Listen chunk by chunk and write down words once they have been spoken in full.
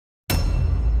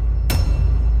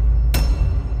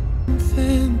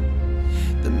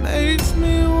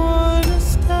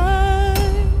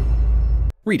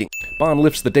reading. Bond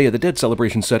lifts the Day of the Dead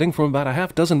celebration setting from about a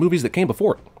half-dozen movies that came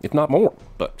before it, if not more,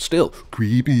 but still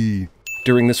creepy.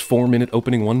 During this 4-minute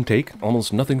opening one take,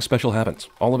 almost nothing special happens.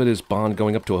 All of it is Bond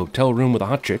going up to a hotel room with a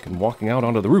hot chick and walking out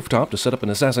onto the rooftop to set up an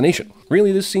assassination.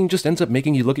 Really, this scene just ends up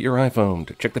making you look at your iPhone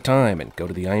to check the time and go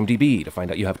to the IMDb to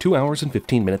find out you have 2 hours and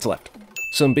 15 minutes left.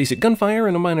 Some basic gunfire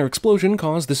and a minor explosion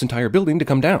cause this entire building to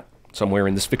come down. Somewhere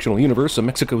in this fictional universe, a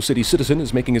Mexico City citizen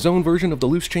is making his own version of the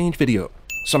loose change video.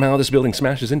 Somehow this building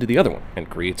smashes into the other one and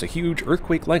creates a huge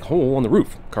earthquake-like hole on the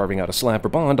roof, carving out a slab for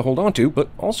Bond to hold onto, but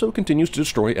also continues to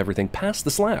destroy everything past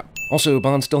the slab. Also,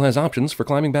 Bond still has options for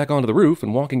climbing back onto the roof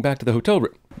and walking back to the hotel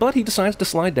room, but he decides to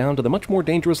slide down to the much more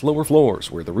dangerous lower floors,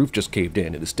 where the roof just caved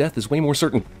in and his death is way more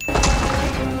certain.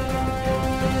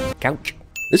 Couch.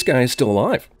 This guy is still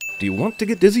alive. Do you want to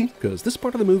get dizzy? Because this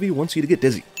part of the movie wants you to get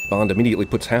dizzy. Bond immediately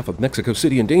puts half of Mexico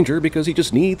City in danger because he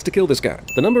just needs to kill this guy.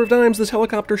 The number of times this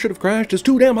helicopter should have crashed is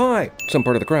too damn high. Some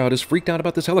part of the crowd is freaked out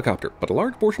about this helicopter, but a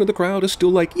large portion of the crowd is still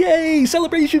like, yay,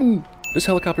 celebration! This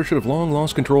helicopter should have long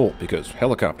lost control because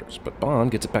helicopters, but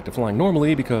Bond gets it back to flying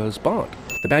normally because Bond.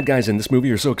 The bad guys in this movie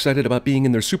are so excited about being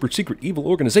in their super secret evil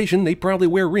organization, they proudly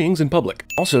wear rings in public.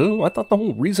 Also, I thought the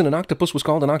whole reason an octopus was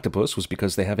called an octopus was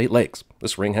because they have 8 legs.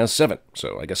 This ring has 7,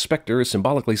 so I guess Spectre is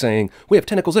symbolically saying, we have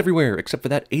tentacles everywhere except for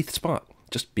that 8th spot.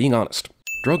 Just being honest.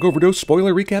 Drug overdose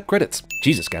spoiler recap credits.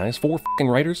 Jesus guys, 4 f***ing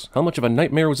writers? How much of a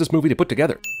nightmare was this movie to put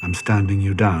together? I'm standing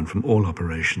you down from all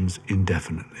operations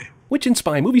indefinitely. Which in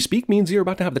spy movie speak means you're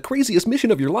about to have the craziest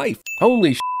mission of your life.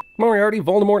 Holy shit. Moriarty,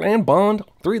 Voldemort, and Bond,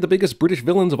 3 of the biggest British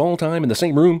villains of all time in the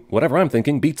same room. Whatever I'm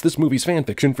thinking beats this movie's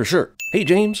fanfiction for sure. Hey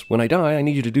James, when I die I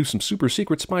need you to do some super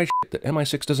secret spy shit that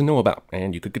MI6 doesn't know about,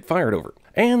 and you could get fired over.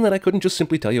 And that I couldn't just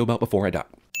simply tell you about before I die.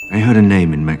 I heard a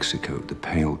name in Mexico, the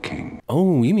Pale King.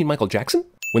 Oh, you mean Michael Jackson?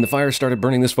 When the fire started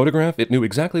burning this photograph, it knew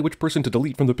exactly which person to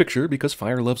delete from the picture because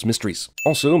fire loves mysteries.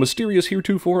 Also, mysterious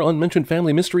heretofore unmentioned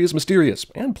family mystery is mysterious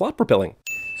and plot propelling.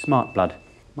 Smart blood.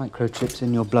 Microchips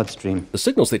in your bloodstream. The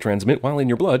signals they transmit while in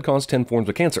your blood cause 10 forms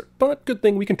of cancer, but good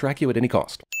thing we can track you at any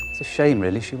cost. It's a shame,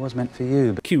 really. She was meant for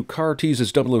you. But Q car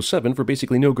teases 007 for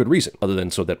basically no good reason, other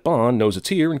than so that Bond knows it's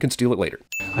here and can steal it later.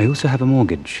 I also have a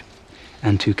mortgage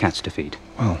and 2 cats to feed.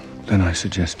 Well, then I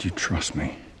suggest you trust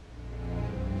me.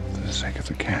 For the sake of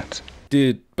the cats.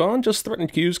 Did Bond just threaten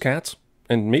Q's cats?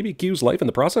 And maybe Q's life in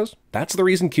the process? That's the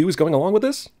reason Q is going along with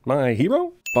this? My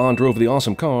hero? Bond drove the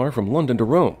awesome car from London to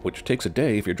Rome, which takes a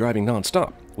day if you're driving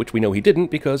non-stop, which we know he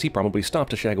didn't because he probably stopped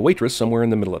to shag a waitress somewhere in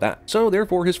the middle of that. So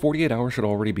therefore his 48 hours should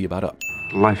already be about up.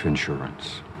 Life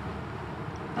insurance.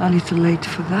 A little late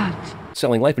for that.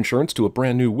 Selling life insurance to a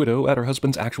brand new widow at her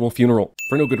husband's actual funeral.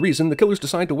 For no good reason, the killers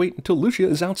decide to wait until Lucia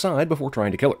is outside before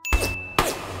trying to kill her.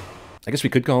 I guess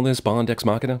we could call this Bond Ex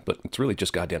Machina, but it's really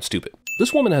just goddamn stupid.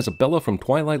 This woman has a Bella from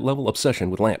Twilight level obsession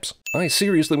with lamps. I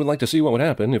seriously would like to see what would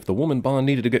happen if the woman Bond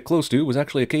needed to get close to was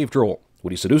actually a cave troll.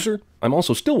 Would he seduce her? I'm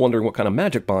also still wondering what kind of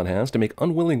magic Bond has to make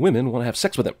unwilling women want to have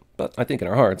sex with him, but I think in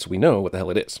our hearts we know what the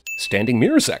hell it is. Standing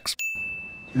mirror sex.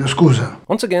 Scusa.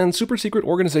 Once again, super secret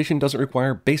organization doesn't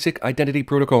require basic identity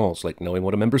protocols, like knowing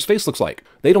what a member's face looks like.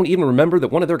 They don't even remember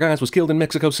that one of their guys was killed in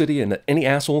Mexico City and that any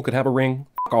asshole could have a ring.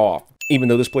 Fuck off. Even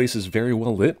though this place is very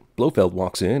well lit, Blofeld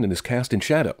walks in and is cast in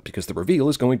shadow because the reveal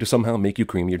is going to somehow make you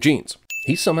cream your jeans.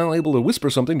 He's somehow able to whisper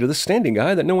something to this standing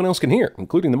guy that no one else can hear,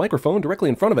 including the microphone directly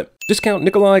in front of him. Discount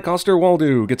Nikolai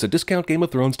Coster-Waldau gets a discount Game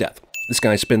of Thrones death. This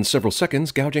guy spends several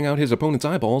seconds gouging out his opponent's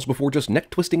eyeballs before just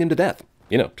neck-twisting him to death.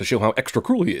 You know, to show how extra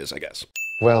cruel he is, I guess.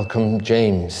 Welcome,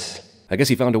 James. I guess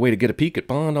he found a way to get a peek at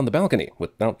Bond on the balcony,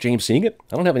 without James seeing it.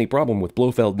 I don't have any problem with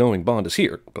Blofeld knowing Bond is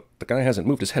here, but the guy hasn't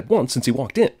moved his head once since he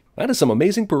walked in. That is some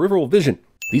amazing peripheral vision.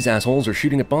 These assholes are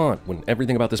shooting at Bond, when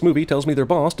everything about this movie tells me their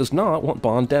boss does not want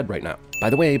Bond dead right now. By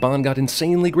the way, Bond got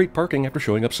insanely great parking after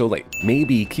showing up so late.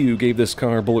 Maybe Q gave this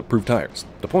car bulletproof tires.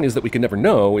 The point is that we can never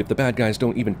know if the bad guys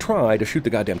don't even try to shoot the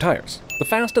goddamn tires. The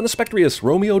Fast and the Spectrious,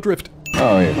 Romeo Drift.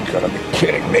 Oh, you've got to be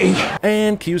kidding me.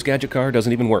 And Q's gadget car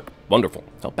doesn't even work. Wonderful.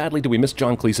 How badly do we miss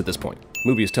John Cleese at this point? The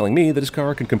movie is telling me that his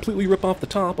car can completely rip off the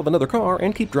top of another car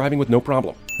and keep driving with no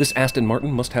problem. This Aston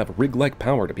Martin must have rig-like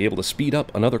power to be able to speed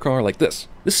up another car like this.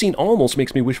 This scene almost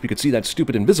makes me wish we could see that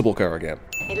stupid invisible car again.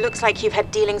 It looks like you've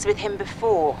had dealings with him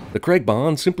before. The Craig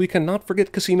Bond simply cannot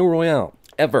forget Casino Royale.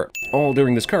 Ever. All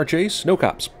during this car chase, no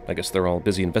cops. I guess they're all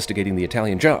busy investigating the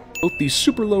Italian job. Both these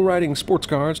super low-riding sports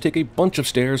cars take a bunch of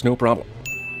stairs, no problem.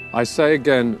 I say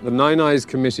again, the Nine Eyes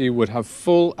Committee would have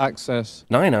full access.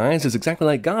 Nine Eyes is exactly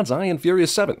like God's Eye in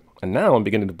Furious 7. And now I'm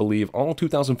beginning to believe all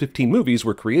 2015 movies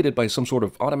were created by some sort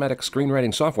of automatic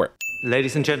screenwriting software.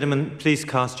 Ladies and gentlemen, please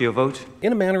cast your vote.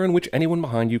 In a manner in which anyone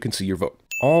behind you can see your vote.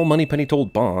 All Moneypenny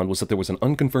told Bond was that there was an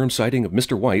unconfirmed sighting of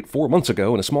Mr. White 4 months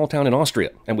ago in a small town in Austria,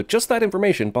 and with just that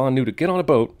information, Bond knew to get on a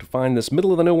boat to find this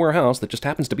middle-of-the-nowhere house that just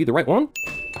happens to be the right one.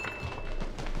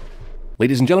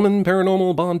 Ladies and gentlemen,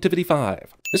 Paranormal Bondtivity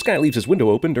 5. This guy leaves his window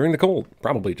open during the cold,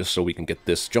 probably just so we can get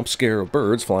this jump scare of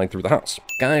birds flying through the house.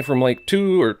 Guy from like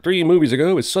 2 or 3 movies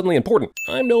ago is suddenly important.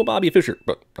 I'm no Bobby Fischer,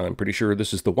 but I'm pretty sure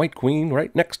this is the White Queen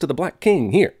right next to the Black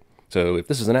King here. So if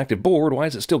this is an active board, why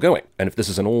is it still going? And if this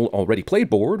is an old, already played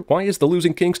board, why is the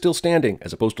losing king still standing,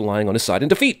 as opposed to lying on his side in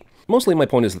defeat? Mostly my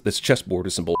point is that this chessboard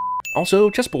is some bull. Also,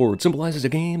 chessboard symbolizes a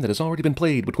game that has already been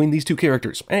played between these two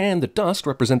characters, and the dust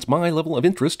represents my level of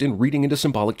interest in reading into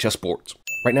symbolic chessboards.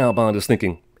 Right now, Bond is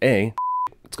thinking, A,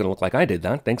 it's gonna look like I did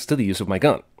that thanks to the use of my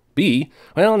gun. B,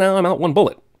 well, now I'm out 1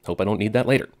 bullet. Hope I don't need that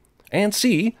later. And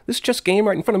C, this chess game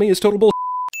right in front of me is total bull.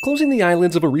 Closing the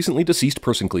eyelids of a recently deceased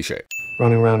person cliché.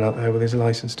 Running around out there with his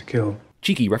license to kill.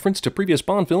 Cheeky reference to previous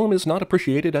Bond film is not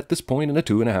appreciated at this point in a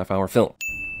 2.5-hour film.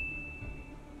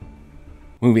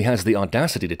 Movie has the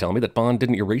audacity to tell me that Bond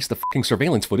didn't erase the fucking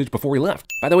surveillance footage before he left.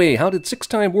 By the way, how did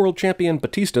 6-time world champion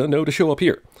Batista know to show up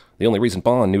here? The only reason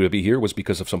Bond knew to be here was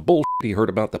because of some bullshit he heard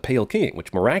about the Pale King,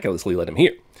 which miraculously led him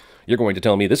here. You're going to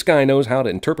tell me this guy knows how to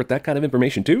interpret that kind of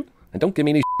information too? And don't give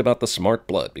me any shit about the smart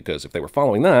blood, because if they were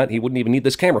following that, he wouldn't even need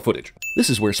this camera footage. This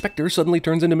is where Spectre suddenly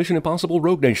turns into Mission Impossible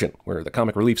Rogue Nation, where the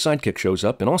comic relief sidekick shows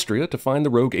up in Austria to find the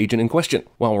rogue agent in question.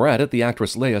 While we're at it, the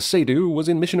actress Leia Seydoux was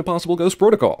in Mission Impossible Ghost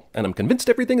Protocol, and I'm convinced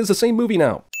everything is the same movie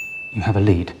now. You have a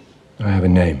lead. I have a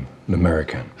name, an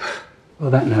American. Well,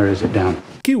 that narrows it down.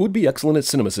 Q would be excellent at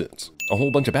CinemaSins. A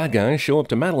whole bunch of bad guys show up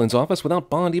to Madeline's office without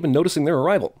Bond even noticing their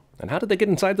arrival. And how did they get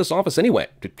inside this office anyway?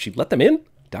 Did she let them in?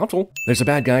 Doubtful. There's a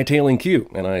bad guy tailing Q,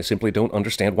 and I simply don't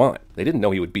understand why. They didn't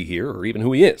know he would be here, or even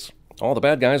who he is. All the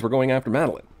bad guys were going after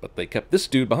Madeline, but they kept this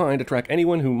dude behind to track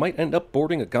anyone who might end up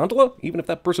boarding a gondola, even if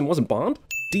that person wasn't Bond?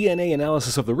 DNA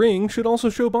analysis of the ring should also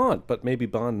show Bond, but maybe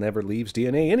Bond never leaves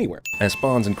DNA anywhere. As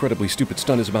Bond's incredibly stupid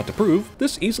stunt is about to prove,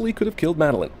 this easily could have killed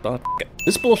Madeline, but f*** it.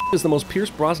 This bullshit is the most Pierce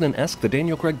Brosnan-esque the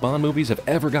Daniel Craig Bond movies have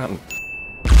ever gotten.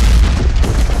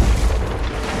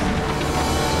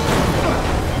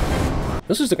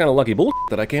 This is the kind of lucky bullshit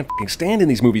that I can't f***ing stand in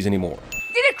these movies anymore.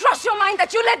 Did it cross your mind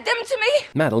that you led them to me?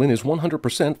 Madeline is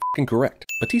 100% f***ing correct.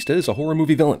 Batista is a horror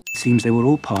movie villain. It seems they were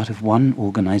all part of one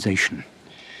organization.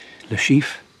 Le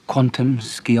Chiffre, Quantum,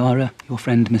 Sciarra, your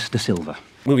friend Mr. Silver.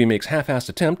 Movie makes half-assed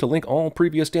attempt to link all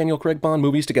previous Daniel Craig Bond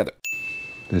movies together.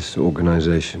 This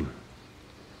organization,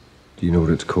 do you know what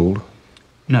it's called?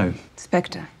 No.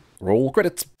 Spectre. Roll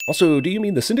credits. Also, do you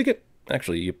mean the Syndicate?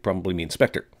 Actually, you probably mean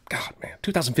Spectre. God, man,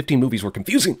 2015 movies were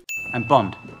confusing. And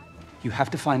Bond, you have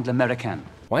to find L'American.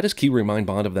 Why does Q remind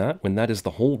Bond of that when that is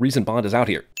the whole reason Bond is out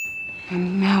here?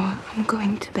 And now I'm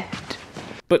going to bed.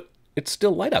 But it's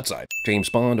still light outside. James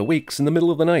Bond awakes in the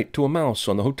middle of the night to a mouse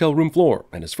on the hotel room floor,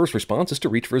 and his first response is to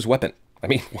reach for his weapon. I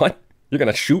mean, what? You're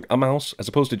gonna shoot a mouse as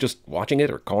opposed to just watching it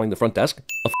or calling the front desk?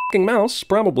 A fucking mouse,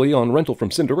 probably on rental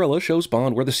from Cinderella, shows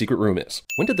Bond where the secret room is.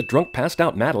 When did the drunk passed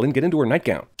out Madeline get into her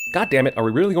nightgown? God damn it, are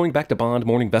we really going back to Bond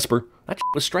Morning Vesper? That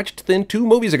shit was stretched thin 2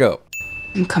 movies ago.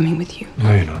 I'm coming with you.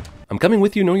 No, you're not. I'm coming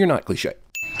with you, no you're not, cliché.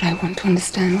 But I want to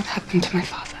understand what happened to my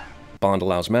father. Bond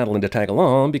allows Madeline to tag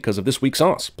along because of this week's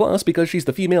sauce, plus because she's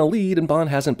the female lead and Bond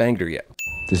hasn't banged her yet.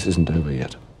 This isn't over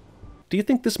yet. Do you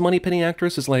think this Moneypenny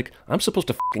actress is like, I'm supposed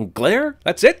to fucking glare?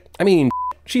 That's it? I mean,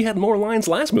 she had more lines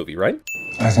last movie, right?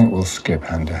 I think we'll skip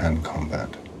hand-to-hand combat.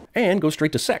 And go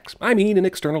straight to sex. I mean, an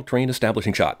external train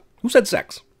establishing shot. Who said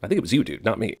sex? I think it was you, dude,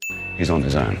 not me. He's on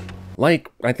his own.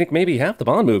 Like, I think maybe half the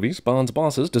Bond movies, Bond's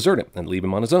bosses desert him and leave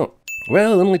him on his own.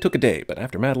 Well, it only took a day, but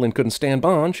after Madeline couldn't stand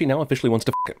Bond, she now officially wants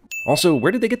to f*** him. Also,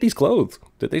 where did they get these clothes?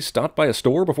 Did they stop by a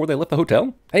store before they left the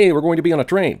hotel? Hey, we're going to be on a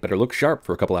train, better look sharp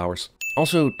for a couple hours.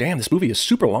 Also, damn, this movie is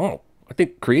super long. I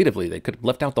think creatively they could have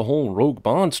left out the whole Rogue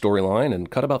Bond storyline and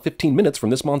cut about 15 minutes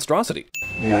from this monstrosity.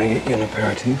 May I get you an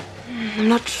aperitif? I'm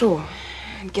not sure.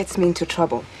 It gets me into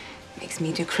trouble. Makes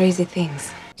me do crazy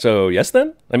things. So, yes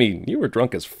then? I mean, you were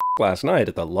drunk as f*** last night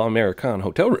at the L'American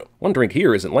hotel room. One drink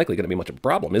here isn't likely going to be much of a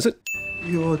problem, is it?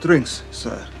 Your drinks,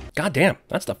 sir. God damn,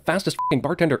 that's the fastest f***ing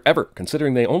bartender ever,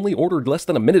 considering they only ordered less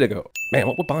than a minute ago. Man,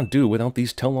 what would Bond do without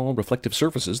these tell-all reflective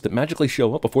surfaces that magically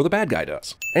show up before the bad guy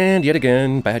does? And yet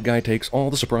again, bad guy takes all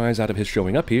the surprise out of his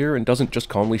showing up here and doesn't just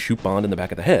calmly shoot Bond in the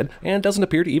back of the head, and doesn't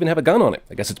appear to even have a gun on him.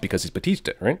 I guess it's because he's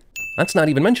Batista, right? That's not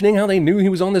even mentioning how they knew he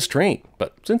was on this train.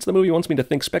 But since the movie wants me to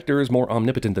think Spectre is more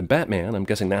omnipotent than Batman, I'm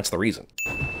guessing that's the reason.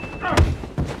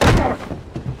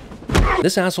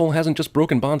 This asshole hasn't just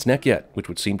broken Bond's neck yet, which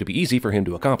would seem to be easy for him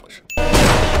to accomplish.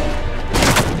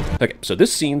 Okay, so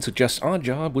this scene suggests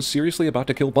Oddjob was seriously about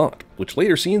to kill Bond, which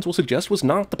later scenes will suggest was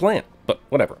not the plan. But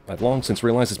whatever, I've long since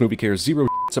realized this movie cares zero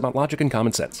about logic and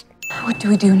common sense. What do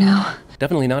we do now?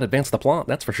 Definitely not advance the plot,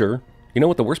 that's for sure. You know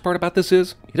what the worst part about this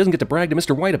is? He doesn't get to brag to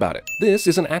Mr. White about it. This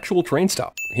is an actual train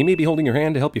stop. He may be holding your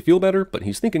hand to help you feel better, but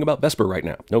he's thinking about Vesper right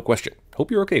now, no question. Hope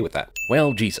you're okay with that.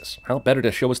 Well, Jesus, how better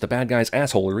to show us the bad guy's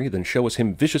assholery than show us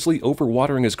him viciously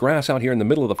overwatering his grass out here in the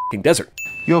middle of the fucking desert?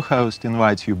 Your host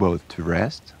invites you both to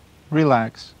rest,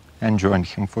 relax, and join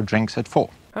him for drinks at 4.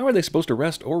 How are they supposed to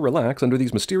rest or relax under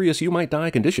these mysterious you-might-die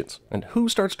conditions? And who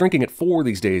starts drinking at 4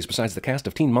 these days besides the cast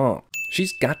of Teen Mom?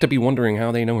 She's got to be wondering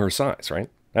how they know her size, right?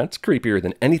 That's creepier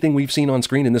than anything we've seen on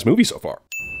screen in this movie so far.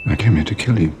 I came here to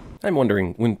kill you. I'm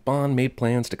wondering, when Bond made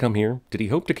plans to come here, did he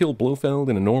hope to kill Blofeld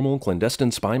in a normal,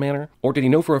 clandestine spy manner? Or did he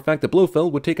know for a fact that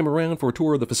Blofeld would take him around for a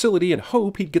tour of the facility and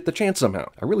hope he'd get the chance somehow?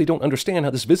 I really don't understand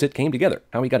how this visit came together,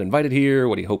 how he got invited here,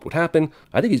 what he hoped would happen.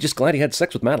 I think he's just glad he had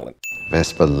sex with Madeline.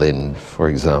 Vesper Lynd, for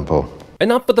example.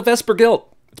 Enough with the Vesper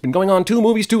guilt! It's been going on 2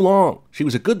 movies too long. She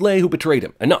was a good lay who betrayed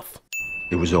him. Enough.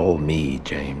 It was all me,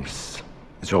 James.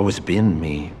 It's always been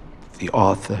me, the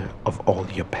author of all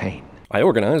your pain. I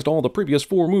organized all the previous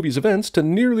 4 movies' events to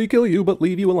nearly kill you but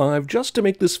leave you alive just to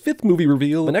make this 5th movie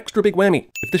reveal an extra big whammy.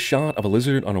 If this shot of a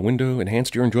lizard on a window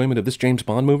enhanced your enjoyment of this James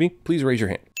Bond movie, please raise your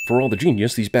hand. For all the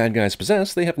genius these bad guys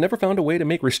possess, they have never found a way to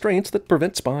make restraints that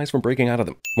prevent spies from breaking out of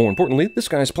them. More importantly, this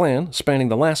guy's plan, spanning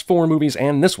the last 4 movies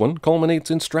and this one, culminates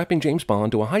in strapping James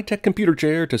Bond to a high-tech computer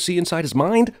chair to see inside his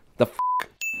mind? The f***?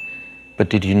 But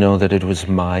did you know that it was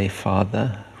my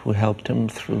father who helped him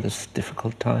through this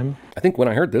difficult time? I think when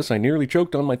I heard this, I nearly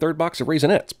choked on my 3rd box of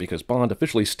Raisinets, because Bond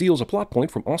officially steals a plot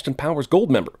point from Austin Powers'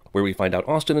 Goldmember, where we find out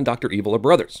Austin and Dr. Evil are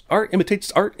brothers. Art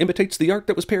imitates the art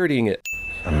that was parodying it.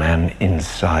 The man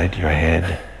inside your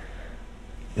head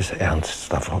is Ernst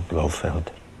Stavro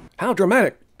Blofeld. How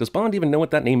dramatic! Does Bond even know what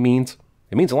that name means?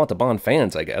 It means a lot to Bond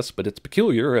fans, I guess, but it's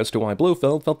peculiar as to why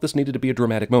Blofeld felt this needed to be a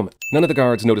dramatic moment. None of the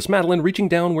guards notice Madeline reaching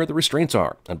down where the restraints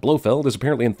are, and Blofeld is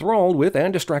apparently enthralled with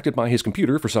and distracted by his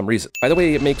computer for some reason. By the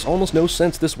way, it makes almost no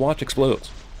sense this watch explodes.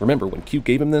 Remember, when Q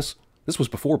gave him this was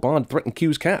before Bond threatened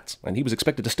Q's cats, and he was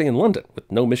expected to stay in London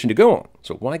with no mission to go on,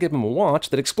 so why give him a watch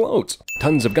that explodes?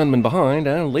 Tons of gunmen behind,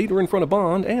 and later in front of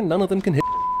Bond, and none of them can hit.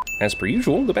 As per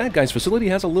usual, the bad guy's facility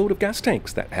has a load of gas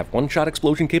tanks that have one-shot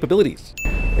explosion capabilities.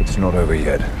 It's not over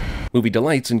yet. Movie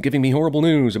delights in giving me horrible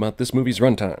news about this movie's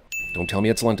runtime. Don't tell me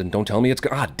it's London, don't tell me it's...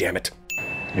 Ah, damn it.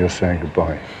 You're saying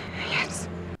goodbye. Yes.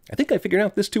 I think I figured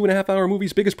out this 2.5-hour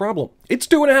movie's biggest problem. It's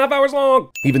 2.5 hours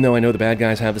long! Even though I know the bad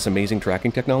guys have this amazing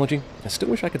tracking technology, I still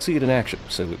wish I could see it in action,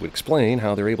 so it would explain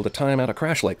how they're able to time out a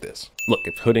crash like this. Look,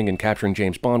 if hooding and capturing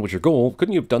James Bond was your goal,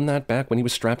 couldn't you have done that back when he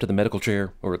was strapped to the medical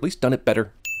chair? Or at least done it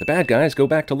better? The bad guys go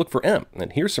back to look for M,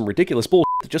 and here's some ridiculous bullshit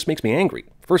that just makes me angry.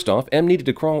 First off, M needed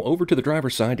to crawl over to the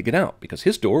driver's side to get out, because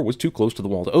his door was too close to the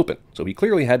wall to open, so he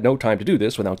clearly had no time to do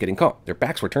this without getting caught. Their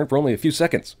backs were turned for only a few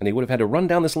seconds, and he would have had to run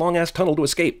down this long-ass tunnel to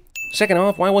escape. Second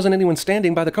off, why wasn't anyone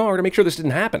standing by the car to make sure this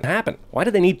didn't happen? Why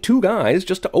did they need 2 guys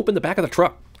just to open the back of the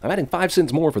truck? I'm adding 5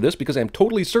 cents more for this because I am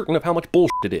totally certain of how much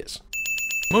bullshit it is.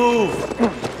 Move!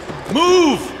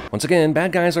 Once again,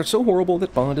 bad guys are so horrible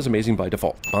that Bond is amazing by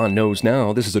default. Bond knows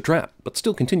now this is a trap, but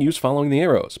still continues following the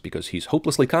arrows because he's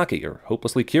hopelessly cocky or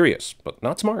hopelessly curious, but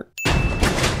not smart.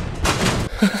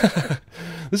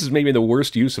 This is maybe the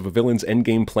worst use of a villain's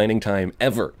endgame planning time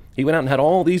ever. He went out and had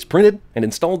all these printed and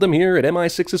installed them here at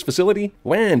MI6's facility?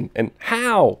 When? And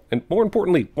how? And more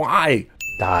importantly, why?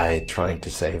 Die trying to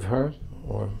save her,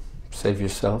 or save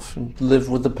yourself and live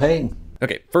with the pain.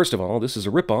 Okay, first of all, this is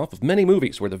a ripoff of many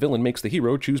movies where the villain makes the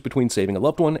hero choose between saving a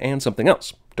loved one and something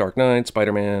else. Dark Knight,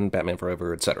 Spider-Man, Batman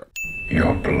Forever, etc.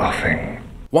 You're bluffing.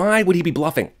 Why would he be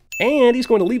bluffing? And he's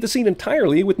going to leave the scene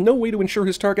entirely with no way to ensure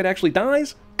his target actually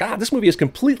dies? God, this movie has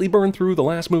completely burned through the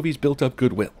last movie's built-up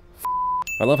goodwill.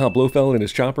 I love how Blofeld and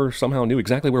his chopper somehow knew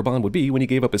exactly where Bond would be when he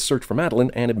gave up his search for Madeline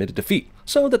and admitted defeat,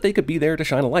 so that they could be there to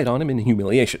shine a light on him in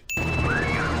humiliation.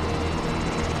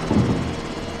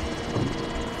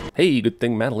 Hey, good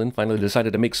thing Madeline finally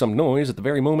decided to make some noise at the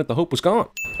very moment the hope was gone.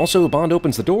 Also, Bond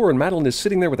opens the door and Madeline is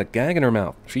sitting there with a gag in her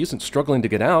mouth. She isn't struggling to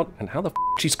get out, and how the f***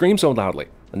 she screams so loudly?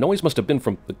 The noise must have been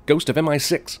from the ghost of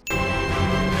MI6.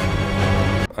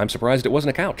 I'm surprised it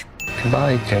wasn't a couch.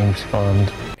 Goodbye, James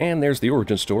Bond. And there's the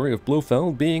origin story of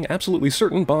Blofeld being absolutely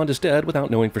certain Bond is dead without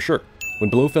knowing for sure.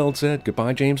 When Blofeld said,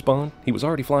 "Goodbye, James Bond," he was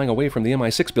already flying away from the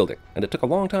MI6 building, and it took a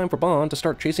long time for Bond to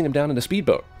start chasing him down in a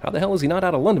speedboat. How the hell is he not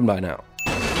out of London by now?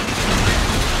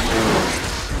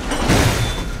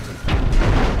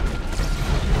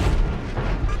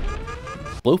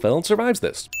 Blofeld survives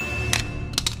this.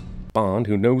 Bond,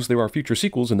 who knows there are future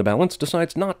sequels in the balance,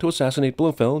 decides not to assassinate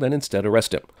Blofeld and instead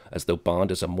arrest him, as though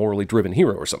Bond is a morally driven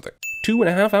hero or something.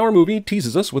 2.5-hour movie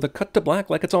teases us with a cut to black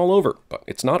like it's all over, but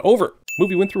it's not over.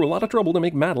 Movie went through a lot of trouble to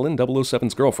make Madeline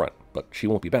 007's girlfriend, but she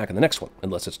won't be back in the next one,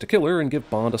 unless it's to kill her and give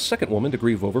Bond a second woman to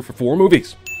grieve over for 4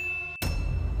 movies.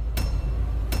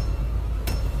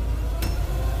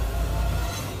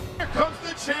 Here comes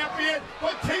the champion,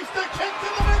 but takes the kick to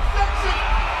the midsection.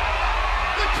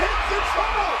 The king's in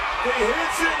trouble. He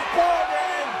hits it,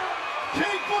 Bowman.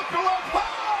 King Booker up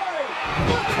high.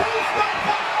 The king's not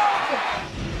down.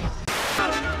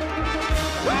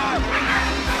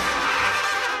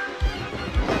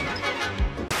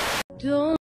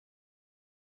 Don't.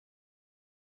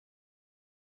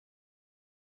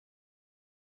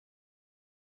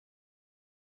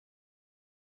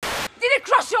 Did it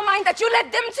cross your mind that you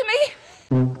led them to me?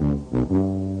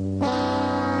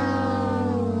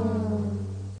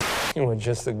 You were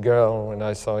just a girl when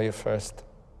I saw you first.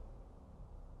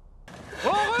 Au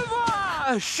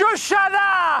revoir,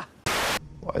 Shoshana!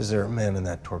 Why is there a man in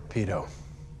that torpedo?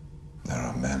 There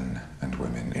are men and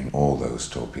women in all those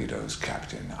torpedoes,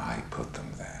 Captain. I put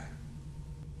them there.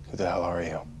 Who the hell are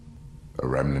you? A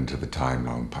remnant of a time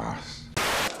long past.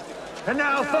 And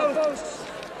now, folks,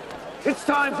 it's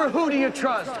time for Who Do You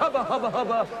Trust? Hubba, hubba,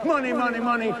 hubba. Money, money,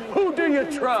 money. Who do you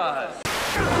trust?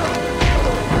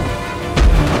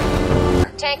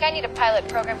 Tank, I need a pilot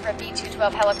program for a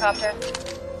B-212 helicopter.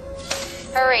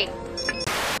 Hurry.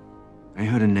 I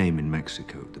heard a name in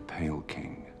Mexico, the Pale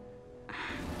King.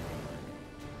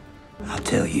 I'll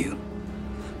tell you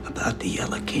about the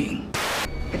Yellow King.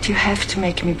 But you have to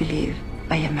make me believe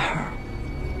I am her.